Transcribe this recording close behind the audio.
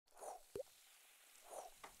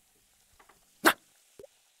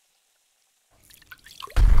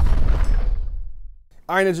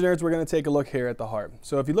All right, Ninja Nerds, we're going to take a look here at the heart.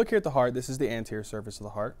 So if you look here at the heart, this is the anterior surface of the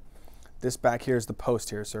heart. This back here is the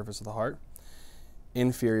posterior surface of the heart.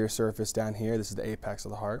 Inferior surface down here, this is the apex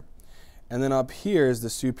of the heart. And then up here is the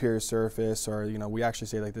superior surface, or we actually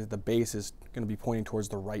say like the base is going to be pointing towards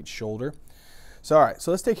the right shoulder. So all right,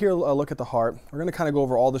 so let's take here a look at the heart. We're going to kind of go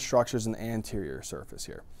over all the structures in the anterior surface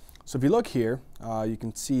here. So if you look here, you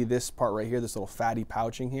can see this part right here, this little fatty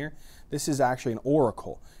pouching here. This is actually an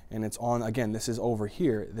auricle, and it's on, again, this is over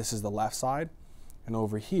here, this is the left side, and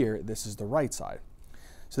over here, this is the right side.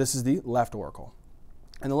 So this is the left auricle.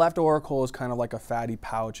 And the left auricle is kind of like a fatty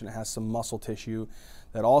pouch, and it has some muscle tissue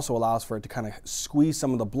that also allows for it to kind of squeeze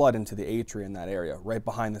some of the blood into the atria in that area. Right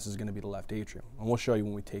behind this is going to be the left atrium, and we'll show you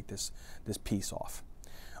when we take this piece off.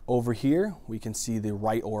 Over here, we can see the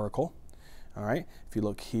right auricle. All right, if you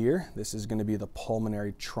look here, this is going to be the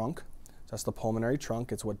pulmonary trunk. So that's the pulmonary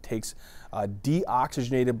trunk. It's what takes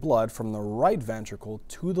deoxygenated blood from the right ventricle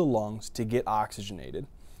to the lungs to get oxygenated.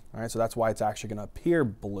 All right, so that's why it's actually going to appear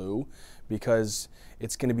blue, because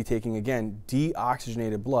it's going to be taking, again,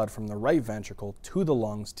 deoxygenated blood from the right ventricle to the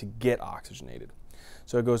lungs to get oxygenated.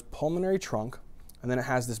 So it goes pulmonary trunk, and then it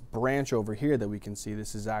has this branch over here that we can see.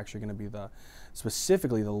 This is actually going to be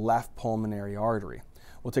specifically the left pulmonary artery.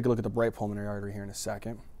 We'll take a look at the right pulmonary artery here in a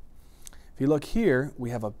second. If you look here,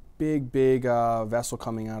 we have a big vessel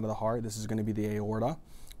coming out of the heart. This is going to be the aorta.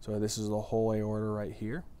 So this is the whole aorta right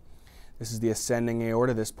here. This is the ascending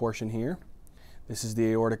aorta, this portion here. This is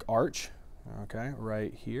the aortic arch, okay,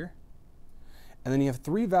 right here. And then you have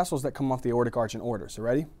three vessels that come off the aortic arch in order. So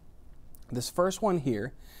ready? This first one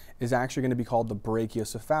here is actually going to be called the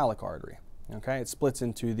brachiocephalic artery. Okay, it splits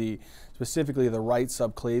into specifically the right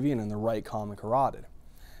subclavian and the right common carotid.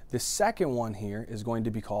 The second one here is going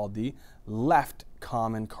to be called the left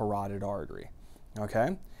common carotid artery,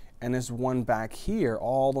 okay? And this one back here,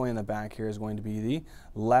 all the way in the back here, is going to be the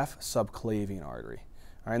left subclavian artery.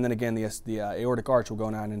 All right, and then again, the aortic arch will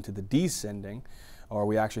go down into the descending, or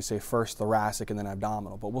we actually say first thoracic and then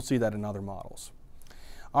abdominal, but we'll see that in other models.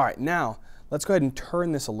 All right, now let's go ahead and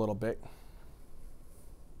turn this a little bit.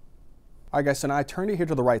 All right, guys, so now I turned it here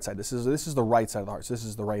to the right side. This is the right side of the heart, so this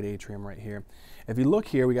is the right atrium right here. If you look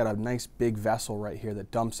here, we got a nice big vessel right here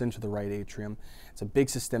that dumps into the right atrium. It's a big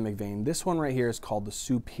systemic vein. This one right here is called the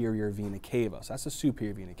superior vena cava. So that's the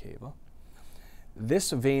superior vena cava.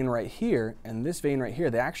 This vein right here and this vein right here,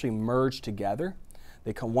 they actually merge together.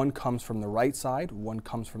 One comes from the right side, one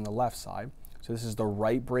comes from the left side. So this is the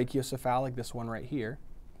right brachiocephalic, this one right here.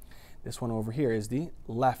 This one over here is the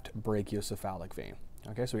left brachiocephalic vein.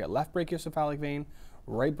 Okay, so we got left brachiocephalic vein,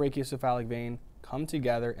 right brachiocephalic vein come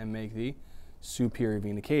together and make the superior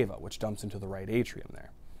vena cava, which dumps into the right atrium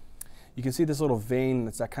there. You can see this little vein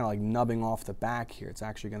that's kind of like nubbing off the back here. It's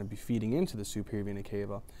actually going to be feeding into the superior vena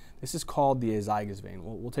cava. This is called the azygos vein.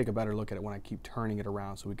 We'll take a better look at it when I keep turning it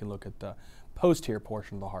around so we can look at the posterior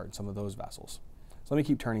portion of the heart and some of those vessels. So let me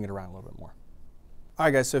keep turning it around a little bit more. All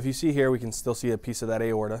right, guys, so if you see here, we can still see a piece of that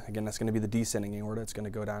aorta. Again, that's going to be the descending aorta. It's going to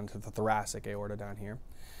go down to the thoracic aorta down here.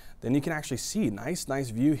 Then you can actually see nice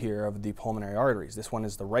view here of the pulmonary arteries. This one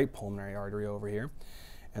is the right pulmonary artery over here,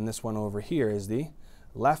 and this one over here is the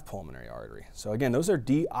left pulmonary artery. So again, those are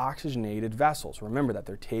deoxygenated vessels. Remember that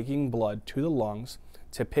they're taking blood to the lungs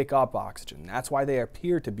to pick up oxygen. That's why they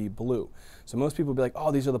appear to be blue. So most people will be like,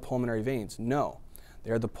 oh, these are the pulmonary veins. No,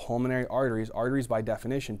 they are the pulmonary arteries. Arteries, by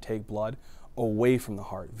definition, take blood away from the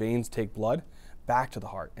heart. Veins take blood back to the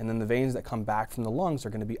heart. And then the veins that come back from the lungs are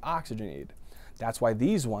going to be oxygenated. That's why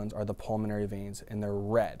these ones are the pulmonary veins, and they're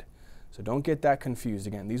red. So don't get that confused.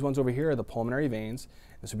 Again, these ones over here are the pulmonary veins.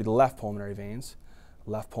 This would be the left pulmonary veins.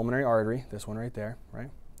 Left pulmonary artery, this one right there, right?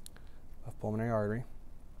 Left pulmonary artery.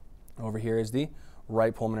 Over here is the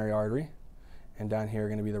right pulmonary artery, and down here are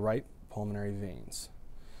going to be the right pulmonary veins.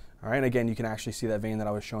 All right, and again, you can actually see that vein that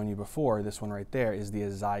I was showing you before. This one right there is the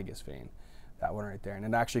azygos vein, that one right there, and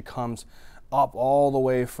it actually comes up all the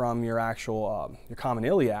way from your actual your common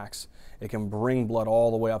iliacs. It can bring blood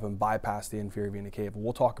all the way up and bypass the inferior vena cava.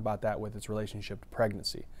 We'll talk about that with its relationship to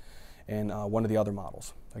pregnancy in one of the other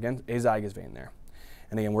models. Again, azygos vein there.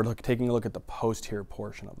 And again, we're taking a look at the posterior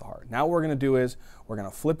portion of the heart. Now what we're going to do is we're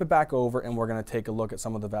going to flip it back over and we're going to take a look at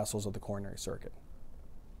some of the vessels of the coronary circuit.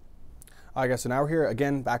 All right, guys, so now we're here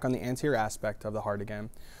again, back on the anterior aspect of the heart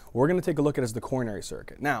again. What we're going to take a look at is the coronary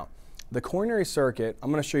circuit. Now, the coronary circuit,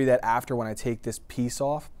 I'm going to show you that after when I take this piece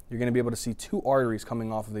off. You're going to be able to see two arteries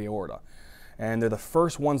coming off of the aorta. And they're the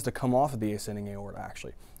first ones to come off of the ascending aorta,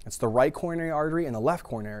 actually. It's the right coronary artery and the left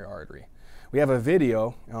coronary artery. We have a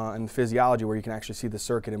video in physiology where you can actually see the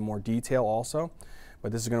circuit in more detail also,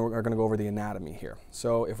 but this is we're going to go over the anatomy here.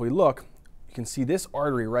 So if we look, you can see this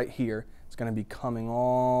artery right here. It's going to be coming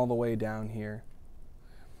all the way down here.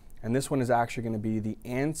 And this one is actually going to be the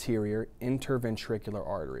anterior interventricular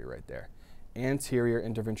artery right there. Anterior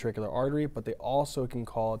interventricular artery, but they also can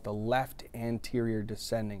call it the left anterior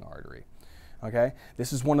descending artery. Okay,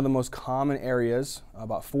 this is one of the most common areas.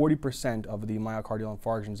 About 40% of the myocardial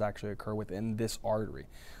infarctions actually occur within this artery.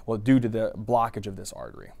 Well, due to the blockage of this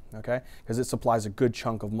artery, okay, because it supplies a good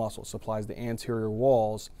chunk of muscle, supplies the anterior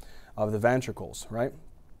walls of the ventricles, right,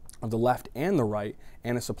 of the left and the right,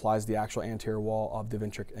 and it supplies the actual anterior wall of the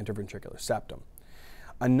interventricular septum.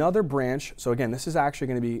 Another branch, so again, this is actually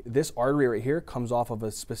going to be, this artery right here comes off of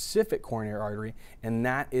a specific coronary artery, and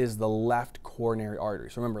that is the left coronary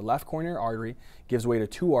artery. So remember, left coronary artery gives way to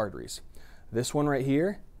two arteries. This one right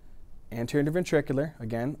here, anterior interventricular,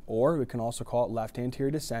 again, or we can also call it left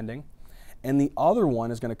anterior descending. And the other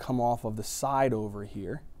one is going to come off of the side over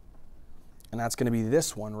here, and that's going to be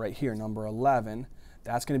this one right here, number 11.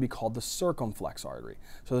 That's going to be called the circumflex artery.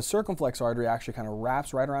 So the circumflex artery actually kind of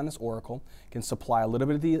wraps right around this auricle, can supply a little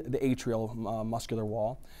bit of the atrial muscular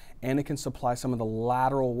wall, and it can supply some of the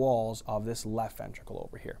lateral walls of this left ventricle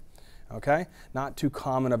over here. Okay? Not too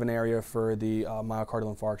common of an area for the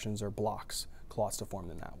myocardial infarctions or blocks, clots to form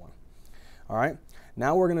in that one. All right?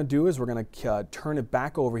 Now what we're going to do is we're going to turn it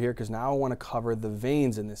back over here, because now I want to cover the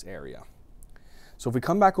veins in this area. So if we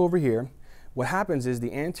come back over here, what happens is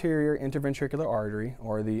the anterior interventricular artery,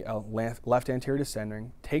 or the left anterior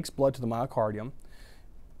descending, takes blood to the myocardium,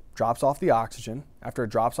 drops off the oxygen. After it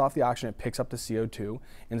drops off the oxygen, it picks up the CO2,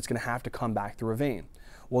 and it's going to have to come back through a vein.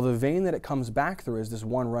 Well, the vein that it comes back through is this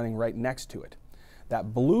one running right next to it.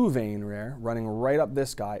 That blue vein there, running right up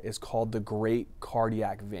this guy, is called the great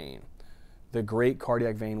cardiac vein. The great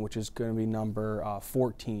cardiac vein, which is going to be number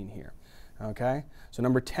 14 here. Okay, so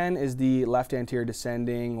number 10 is the left anterior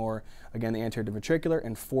descending, or again the anterior ventricular,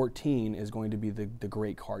 and 14 is going to be the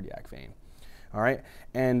great cardiac vein. All right,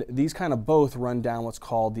 and these kind of both run down what's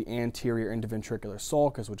called the anterior interventricular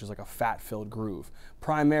sulcus, which is like a fat-filled groove.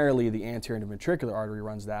 Primarily, the anterior interventricular artery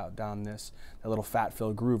runs down that little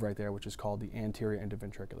fat-filled groove right there, which is called the anterior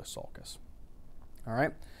interventricular sulcus. All right,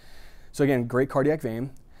 so again, great cardiac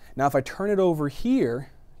vein. Now, if I turn it over here,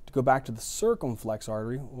 go back to the circumflex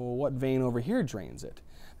artery, well, what vein over here drains it?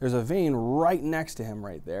 There's a vein right next to him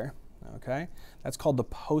right there, okay? That's called the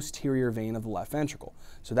posterior vein of the left ventricle.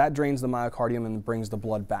 So that drains the myocardium and brings the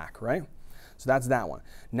blood back, right? So that's that one.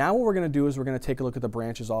 Now what we're going to do is we're going to take a look at the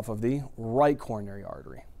branches off of the right coronary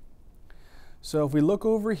artery. So if we look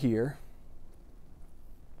over here,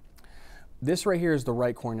 this right here is the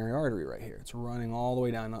right coronary artery right here. It's running all the way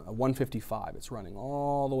down, 155. It's running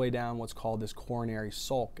all the way down what's called this coronary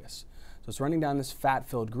sulcus. So it's running down this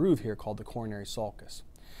fat-filled groove here called the coronary sulcus.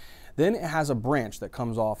 Then it has a branch that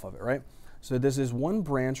comes off of it, right? So this is one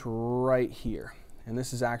branch right here. And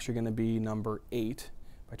this is actually going to be number 8.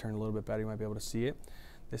 If I turn a little bit better, you might be able to see it.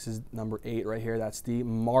 This is number 8 right here. That's the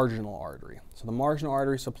marginal artery. So the marginal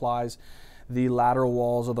artery supplies the lateral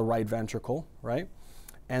walls of the right ventricle, right?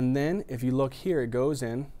 And then if you look here, it goes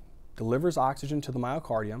in, delivers oxygen to the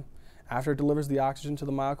myocardium. After it delivers the oxygen to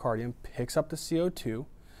the myocardium, picks up the CO2,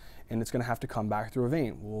 and it's going to have to come back through a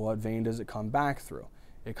vein. Well, what vein does it come back through?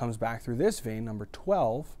 It comes back through this vein, number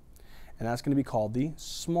 12, and that's going to be called the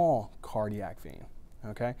small cardiac vein.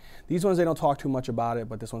 Okay? These ones, they don't talk too much about it,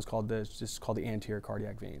 but this one's called just called the anterior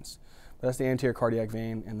cardiac veins. But that's the anterior cardiac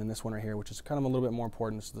vein, and then this one right here, which is kind of a little bit more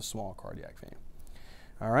important, this is the small cardiac vein.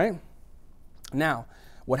 All right? Now,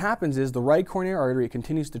 what happens is the right coronary artery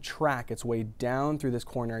continues to track its way down through this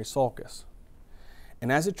coronary sulcus.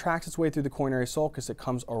 And as it tracks its way through the coronary sulcus, it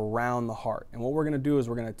comes around the heart. And what we're going to do is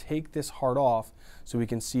we're going to take this heart off so we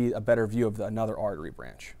can see a better view of another artery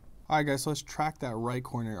branch. All right, guys, so let's track that right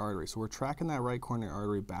coronary artery. So we're tracking that right coronary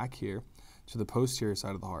artery back here to the posterior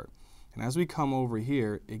side of the heart. And as we come over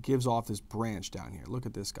here, it gives off this branch down here. Look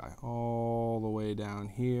at this guy, all the way down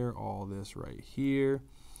here, all this right here,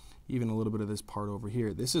 even a little bit of this part over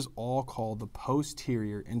here. This is all called the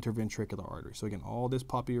posterior interventricular artery. So again, all this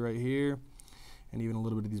puppy right here, and even a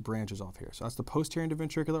little bit of these branches off here. So that's the posterior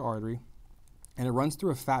interventricular artery, and it runs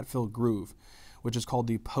through a fat-filled groove, which is called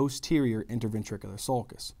the posterior interventricular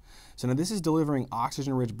sulcus. So now this is delivering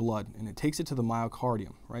oxygen-rich blood, and it takes it to the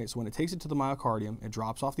myocardium, right? So when it takes it to the myocardium, it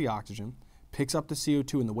drops off the oxygen, picks up the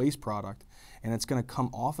CO2 and the waste product, and it's going to come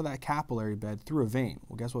off of that capillary bed through a vein.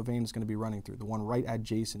 Well, guess what vein it's going to be running through? The one right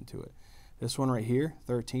adjacent to it. This one right here,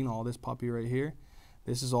 13, all this puppy right here,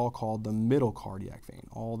 this is all called the middle cardiac vein.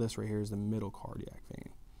 All this right here is the middle cardiac vein.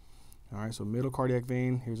 All right, so middle cardiac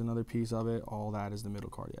vein, here's another piece of it. All that is the middle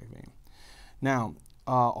cardiac vein. Now,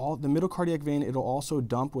 All the middle cardiac vein, it'll also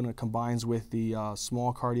dump when it combines with the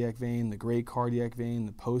small cardiac vein, the great cardiac vein,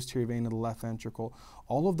 the posterior vein of the left ventricle.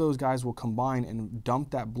 All of those guys will combine and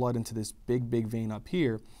dump that blood into this big vein up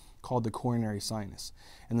here called the coronary sinus.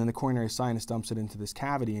 And then the coronary sinus dumps it into this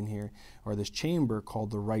cavity in here, or this chamber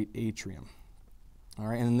called the right atrium. All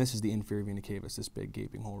right, and then this is the inferior vena cava, this big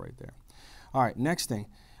gaping hole right there. All right, next thing.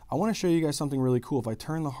 I want to show you guys something really cool. If I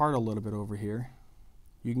turn the heart a little bit over here,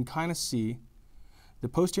 you can kind of see the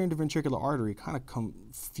posterior interventricular artery kind of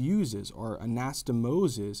confuses or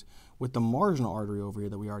anastomoses with the marginal artery over here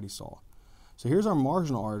that we already saw. So here's our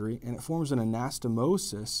marginal artery, and it forms an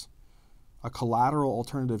anastomosis, a collateral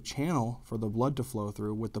alternative channel for the blood to flow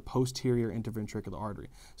through with the posterior interventricular artery.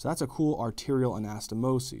 So that's a cool arterial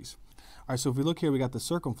anastomosis. All right, so if we look here, we got the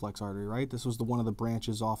circumflex artery, right? This was one of the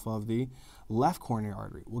branches off of the left coronary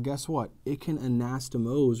artery. Well, guess what? It can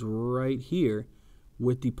anastomose right here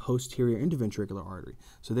with the posterior interventricular artery.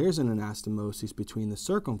 So there's an anastomosis between the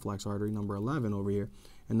circumflex artery, number 11 over here,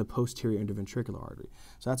 and the posterior interventricular artery.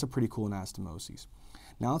 So that's a pretty cool anastomosis.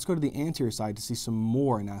 Now let's go to the anterior side to see some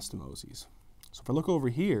more anastomoses. So if I look over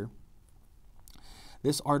here,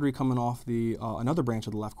 this artery coming off the another branch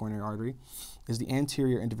of the left coronary artery is the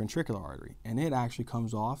anterior interventricular artery, and it actually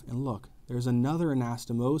comes off, and look, there's another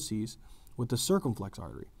anastomosis with the circumflex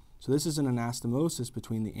artery. So this is an anastomosis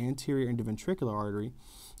between the anterior interventricular artery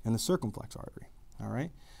and the circumflex artery, all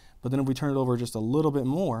right? But then if we turn it over just a little bit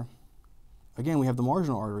more, again, we have the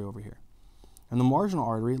marginal artery over here. And the marginal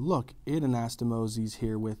artery, look, it anastomoses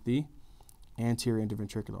here with the anterior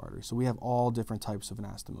interventricular artery. So we have all different types of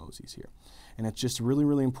anastomoses here. And it's just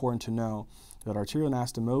really important to know that arterial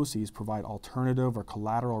anastomoses provide alternative or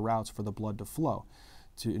collateral routes for the blood to flow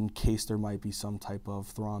in case there might be some type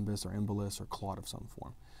of thrombus or embolus or clot of some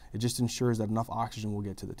form. It just ensures that enough oxygen will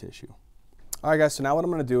get to the tissue. All right, guys, so now what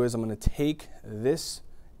I'm going to do is I'm going to take this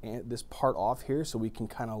part off here so we can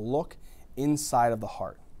kind of look inside of the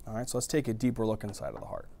heart. All right, so let's take a deeper look inside of the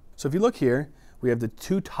heart. So if you look here, we have the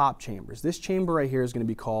two top chambers. This chamber right here is going to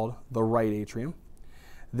be called the right atrium.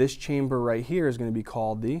 This chamber right here is going to be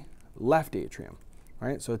called the left atrium,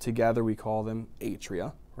 right? So together we call them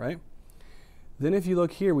atria, right? Then if you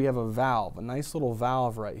look here, we have a valve, a nice little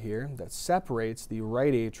valve right here that separates the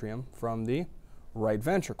right atrium from the right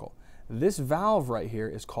ventricle. This valve right here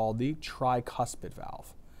is called the tricuspid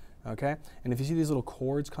valve, okay? And if you see these little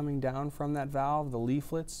cords coming down from that valve, the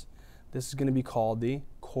leaflets, this is going to be called the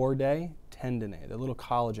chordae tendineae, the little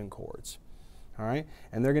collagen cords, all right?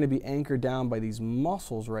 And they're going to be anchored down by these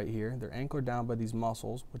muscles right here. They're anchored down by these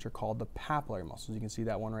muscles, which are called the papillary muscles. You can see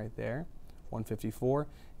that one right there, 154,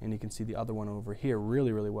 and you can see the other one over here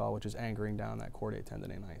really we which is anchoring down that chordae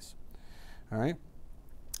tendineae nice. All right,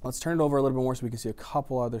 let's turn it over a little bit more so we can see a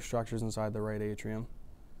couple other structures inside the right atrium.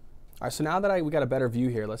 All right, so now that we got a better view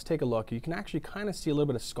here, let's take a look. You can actually kind of see a little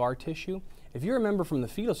bit of scar tissue. If you remember from the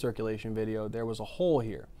fetal circulation video, there was a hole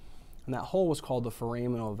here, and that hole was called the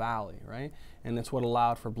foraminal valley, right? And that's what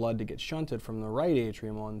allowed for blood to get shunted from the right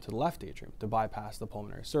atrium onto the left atrium to bypass the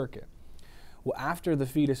pulmonary circuit. Well, after the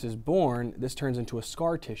fetus is born, this turns into a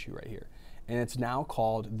scar tissue right here, and it's now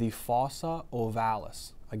called the fossa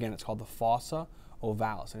ovalis. Again, it's called the fossa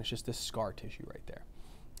ovalis, and it's just this scar tissue right there,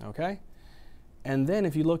 okay? And then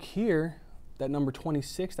if you look here, that number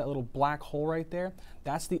 26, that little black hole right there,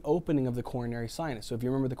 that's the opening of the coronary sinus. So if you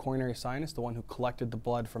remember the coronary sinus, the one who collected the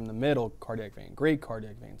blood from the middle cardiac vein, great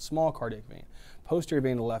cardiac vein, small cardiac vein, posterior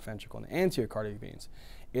vein of the left ventricle, and the anterior cardiac veins,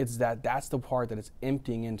 that's the part that it's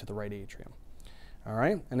emptying into the right atrium. All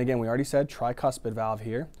right, and again, we already said tricuspid valve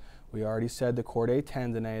here. We already said the chordae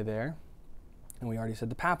tendineae there, and we already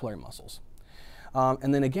said the papillary muscles.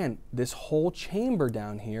 And then again, this whole chamber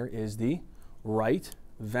down here is the right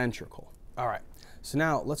ventricle. All right, so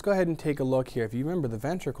now let's go ahead and take a look here. If you remember the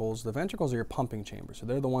ventricles are your pumping chambers. So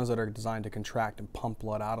they're the ones that are designed to contract and pump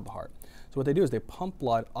blood out of the heart. So what they do is they pump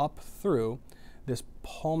blood up through this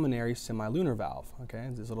pulmonary semilunar valve, okay?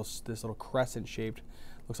 This little crescent shaped,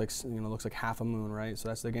 looks like half a moon, right? So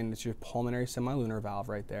that's, again, it's your pulmonary semilunar valve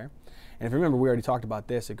right there. And if you remember, we already talked about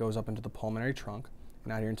this. It goes up into the pulmonary trunk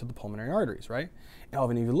and out here into the pulmonary arteries, right?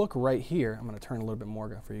 And if you look right here, I'm going to turn a little bit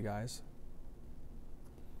more for you guys.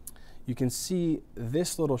 You can see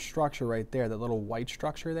this little structure right there, that little white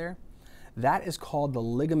structure there. That is called the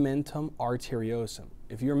ligamentum arteriosum.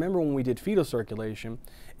 If you remember when we did fetal circulation,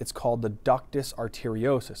 it's called the ductus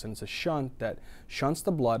arteriosus, and it's a shunt that shunts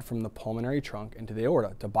the blood from the pulmonary trunk into the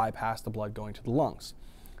aorta to bypass the blood going to the lungs.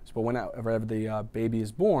 So, but whenever the baby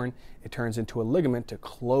is born, it turns into a ligament to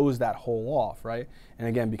close that hole off, right? And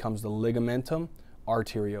again, becomes the ligamentum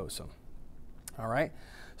arteriosum. All right?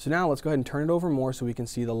 So now let's go ahead and turn it over more so we can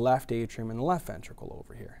see the left atrium and the left ventricle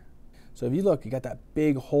over here. So if you look, you got that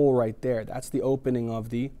big hole right there. That's the opening of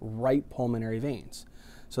the right pulmonary veins.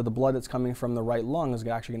 So the blood that's coming from the right lung is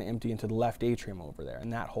actually going to empty into the left atrium over there in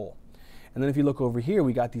that hole. And then if you look over here,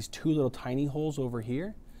 we got these two little tiny holes over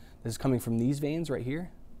here. This is coming from these veins right here.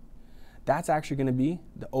 That's actually going to be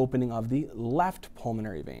the opening of the left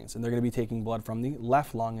pulmonary veins. And they're going to be taking blood from the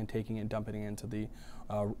left lung and taking it and dumping it into the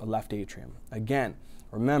left atrium. Again,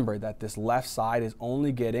 remember that this left side is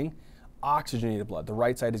only getting oxygenated blood. The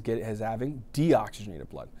right side is having deoxygenated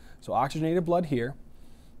blood. So oxygenated blood here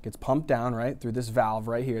gets pumped down, right, through this valve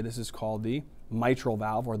right here. This is called the mitral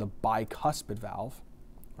valve or the bicuspid valve,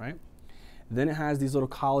 right? Then it has these little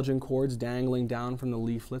collagen cords dangling down from the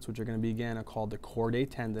leaflets, which are going to be, again, called the chordae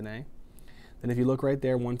tendineae. Then if you look right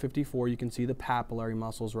there, 154, you can see the papillary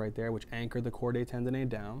muscles right there, which anchor the chordae tendineae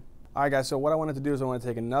down. All right, guys, so what I wanted to do is I want to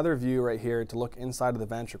take another view right here to look inside of the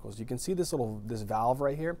ventricles. You can see this valve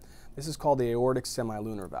right here. This is called the aortic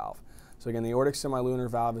semilunar valve. So again, the aortic semilunar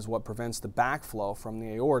valve is what prevents the backflow from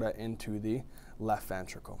the aorta into the left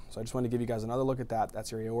ventricle. So I just wanted to give you guys another look at that.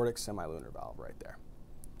 That's your aortic semilunar valve right there.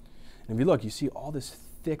 And if you look, you see all this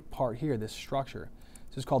thick part here, this structure.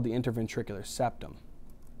 This is called the interventricular septum.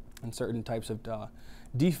 And certain types of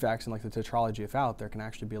defects, and like the tetralogy if out, there can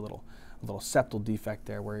actually be a little septal defect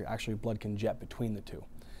there where actually blood can jet between the two.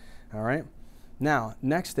 All right. Now,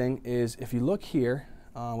 next thing is if you look here,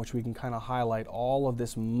 which we can kind of highlight all of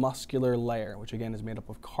this muscular layer, which again is made up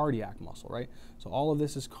of cardiac muscle, right? So all of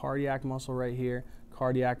this is cardiac muscle right here,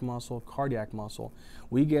 cardiac muscle, cardiac muscle.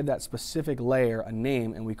 We give that specific layer a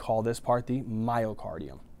name and we call this part the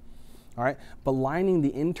myocardium. All right, but lining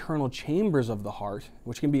the internal chambers of the heart,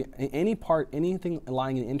 which can be any part, anything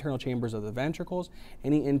lining the internal chambers of the ventricles,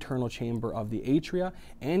 any internal chamber of the atria,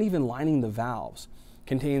 and even lining the valves,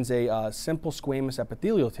 contains a simple squamous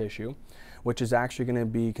epithelial tissue, which is actually going to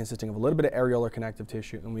be consisting of a little bit of areolar connective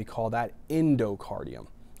tissue, and we call that endocardium.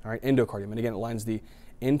 All right, endocardium, and again, it lines the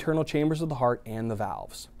internal chambers of the heart and the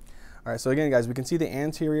valves. All right, so again, guys, we can see the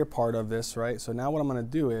anterior part of this, right? So now what I'm going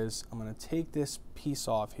to do is I'm going to take this piece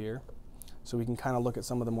off here, so we can kind of look at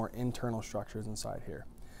some of the more internal structures inside here.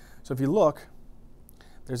 So if you look,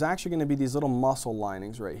 there's actually going to be these little muscle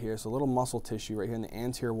linings right here, so little muscle tissue right here in the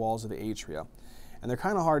anterior walls of the atria. And they're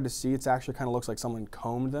kind of hard to see. It's actually kind of looks like someone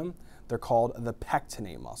combed them. They're called the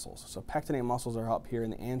pectinate muscles. So pectinate muscles are up here in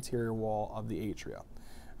the anterior wall of the atria.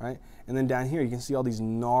 Right? And then down here you can see all these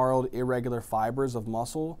gnarled irregular fibers of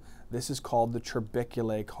muscle. This is called the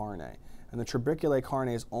trabeculae carneae. And the trabeculae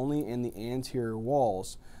carneae is only in the anterior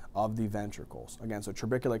walls of the ventricles. Again, so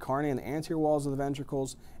trabeculae carneae in the anterior walls of the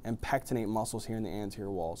ventricles and pectinate muscles here in the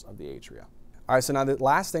anterior walls of the atria. All right, so now the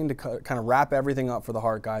last thing to kind of wrap everything up for the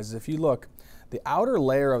heart, guys, is if you look, the outer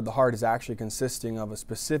layer of the heart is actually consisting of a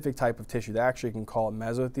specific type of tissue. They actually can call it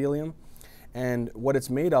mesothelium. And what it's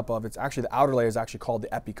made up of, it's actually the outer layer is actually called the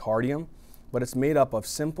epicardium, but it's made up of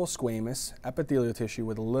simple squamous epithelial tissue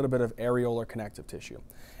with a little bit of areolar connective tissue.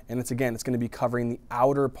 And it's going to be covering the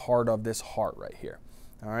outer part of this heart right here.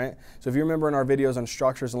 All right, so if you remember in our videos on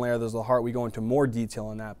structures and layers of the heart, we go into more detail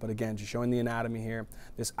on that. But again, just showing the anatomy here,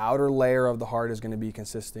 this outer layer of the heart is going to be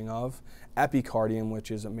consisting of epicardium,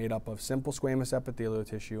 which is made up of simple squamous epithelial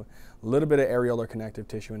tissue, a little bit of areolar connective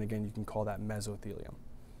tissue, and again, you can call that mesothelium.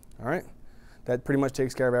 All right, that pretty much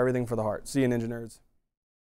takes care of everything for the heart. See you, Ninja Nerds.